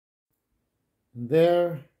And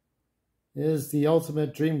there is the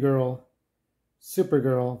ultimate dream girl,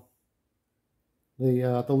 Supergirl.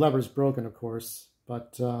 The lever's broken, of course,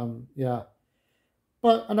 but yeah.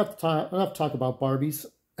 But enough talk about Barbies.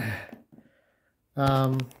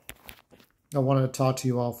 I wanted to talk to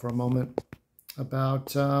you all for a moment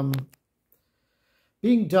about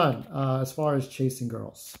being done as far as chasing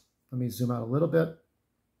girls. Let me zoom out a little bit.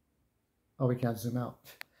 Oh, we can't zoom out.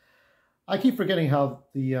 I keep forgetting how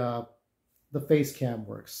the face cam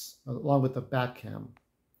works, along with the back cam.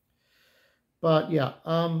 But yeah,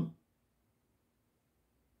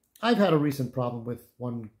 I've had a recent problem with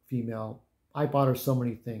one female. I bought her so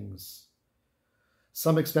many things.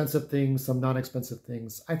 Some expensive things, some non-expensive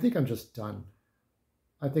things. I think I'm just done.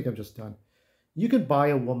 I think I'm just done. You can buy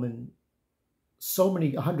a woman so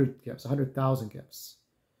many, 100 gifts, 100,000 gifts.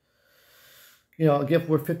 You know, a gift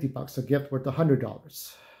worth $50, a gift worth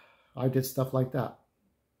 $100. I did stuff like that.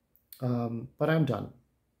 But I'm done.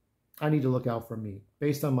 I need to look out for me.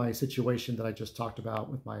 Based on my situation that I just talked about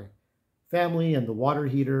with my family and the water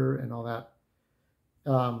heater and all that,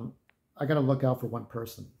 I got to look out for one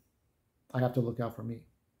person. I have to look out for me.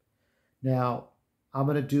 Now, I'm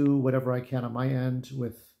going to do whatever I can on my end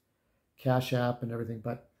with Cash App and everything,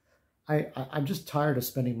 but I'm just tired of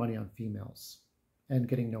spending money on females and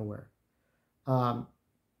getting nowhere.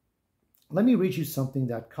 Let me read you something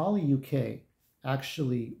that Kali UK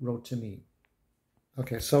actually wrote to me.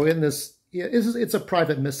 Okay, so in this, it's a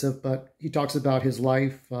private missive, but he talks about his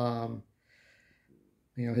life, you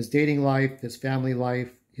know, his dating life, his family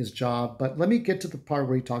life, his job. But let me get to the part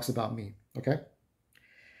where he talks about me, okay?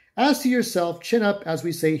 As to yourself, chin up, as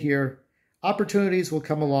we say here. Opportunities will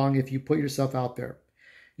come along if you put yourself out there.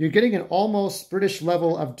 You're getting an almost British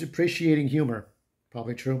level of depreciating humor.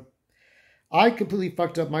 Probably true. I completely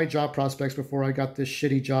fucked up my job prospects before I got this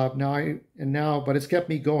shitty job. But it's kept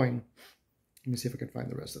me going. Let me see if I can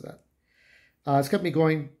find the rest of that. It's kept me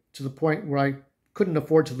going to the point where I couldn't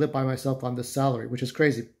afford to live by myself on this salary, which is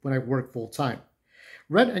crazy when I work full time.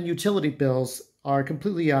 Rent and utility bills are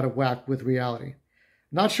completely out of whack with reality.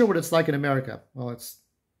 Not sure what it's like in America. Well, it's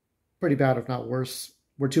pretty bad, if not worse.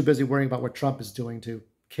 We're too busy worrying about what Trump is doing to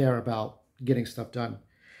care about getting stuff done.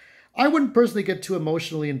 I wouldn't personally get too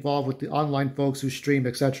emotionally involved with the online folks who stream,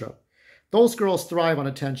 etc. Those girls thrive on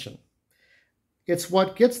attention. It's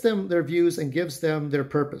what gets them their views and gives them their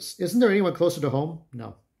purpose. Isn't there anyone closer to home?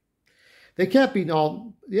 No. They can't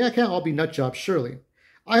all be nut jobs, surely.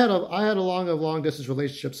 I had a long distance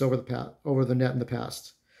relationships over the net in the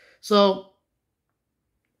past. So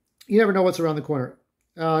you never know what's around the corner.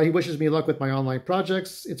 He wishes me luck with my online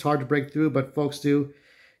projects. It's hard to break through, but folks do.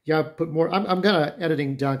 Yeah, put more. I'm gonna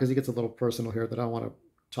editing down because he gets a little personal here that I don't want to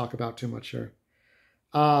talk about too much here.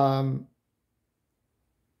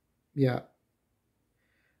 Yeah.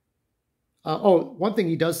 One thing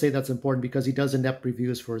he does say that's important because he does inept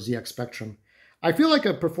reviews for ZX Spectrum. I feel like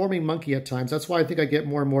a performing monkey at times. That's why I think I get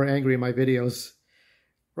more and more angry in my videos.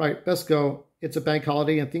 Right, best go. It's a bank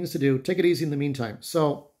holiday and things to do. Take it easy in the meantime.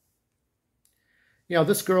 So, you know,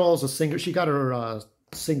 this girl is a singer. She got her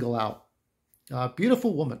single out.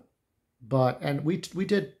 Beautiful woman, and we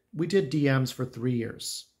did DMs for 3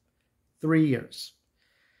 years, 3 years,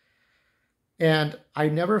 and I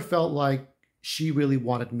never felt like she really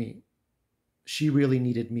wanted me. She really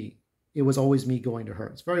needed me. It was always me going to her.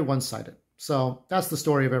 It's very one-sided. So that's the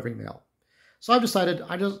story of every male. So I've decided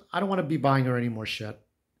I don't want to be buying her any more shit,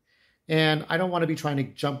 and I don't want to be trying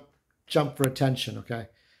to jump for attention. Okay,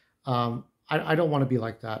 I don't want to be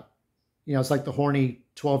like that. You know, it's like the horny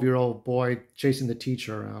 12-year-old boy chasing the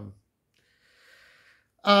teacher around.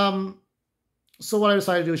 So what I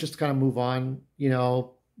decided to do is just kind of move on. You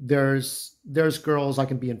know, there's girls I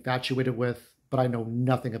can be infatuated with, but I know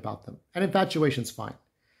nothing about them. And infatuation's fine.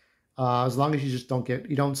 As long as you just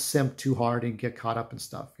you don't simp too hard and get caught up in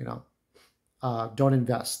stuff, you know. Don't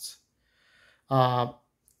invest. Some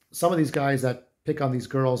of these guys that pick on these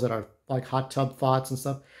girls that are like hot tub thoughts and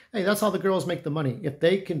stuff. Hey, that's how the girls make the money. If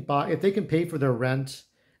they can pay for their rent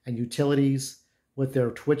and utilities with their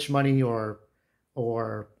Twitch money or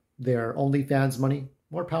their OnlyFans money,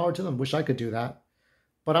 more power to them. Wish I could do that.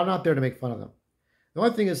 But I'm not there to make fun of them. The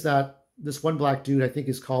only thing is that this one black dude, I think,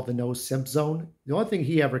 is called the no simp zone. The only thing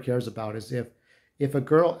he ever cares about is if a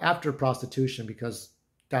girl, after prostitution, because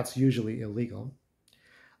that's usually illegal,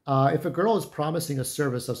 if a girl is promising a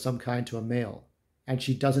service of some kind to a male and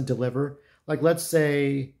she doesn't deliver, like let's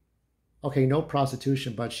say, okay, no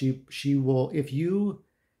prostitution, but she will, if you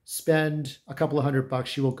spend a couple of $100,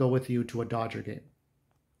 she will go with you to a Dodger game.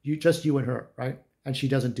 You and her, right? And she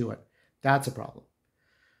doesn't do it. That's a problem.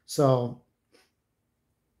 So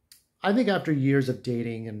I think after years of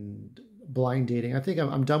dating and blind dating. I think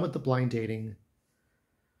I'm done with the blind dating.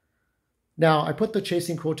 Now, I put the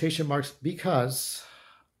chasing quotation marks because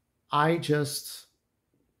I just,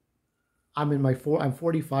 I'm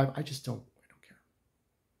 45. I just don't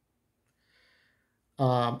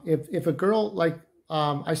care. If a girl like,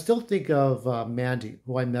 I still think of Mandy,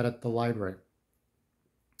 who I met at the library.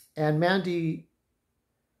 And Mandy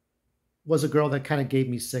was a girl that kind of gave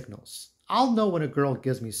me signals. I'll know when a girl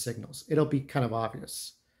gives me signals. It'll be kind of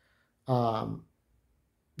obvious. Um,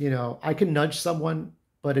 I can nudge someone,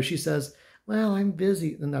 but if she says, well, I'm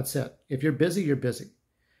busy, then that's it. If you're busy, you're busy.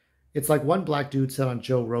 It's like one black dude said on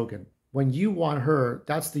Joe Rogan, when you want her,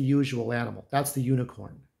 that's the usual animal. That's the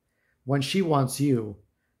unicorn. When she wants you,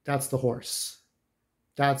 that's the horse.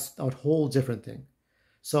 That's a whole different thing.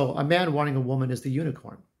 So a man wanting a woman is the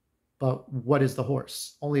unicorn. But what is the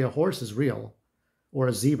horse? Only a horse is real, or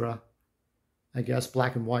a zebra, I guess,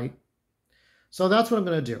 black and white. So that's what I'm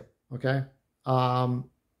going to do, okay?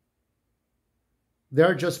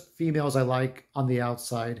 They're just females I like on the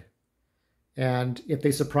outside. And if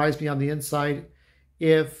they surprise me on the inside,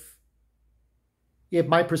 if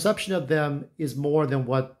my perception of them is more than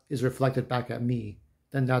what is reflected back at me,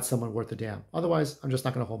 then that's someone worth a damn. Otherwise, I'm just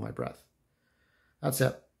not going to hold my breath. That's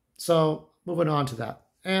it. So moving on to that.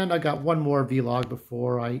 And I got one more vlog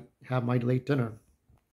before I have my late dinner.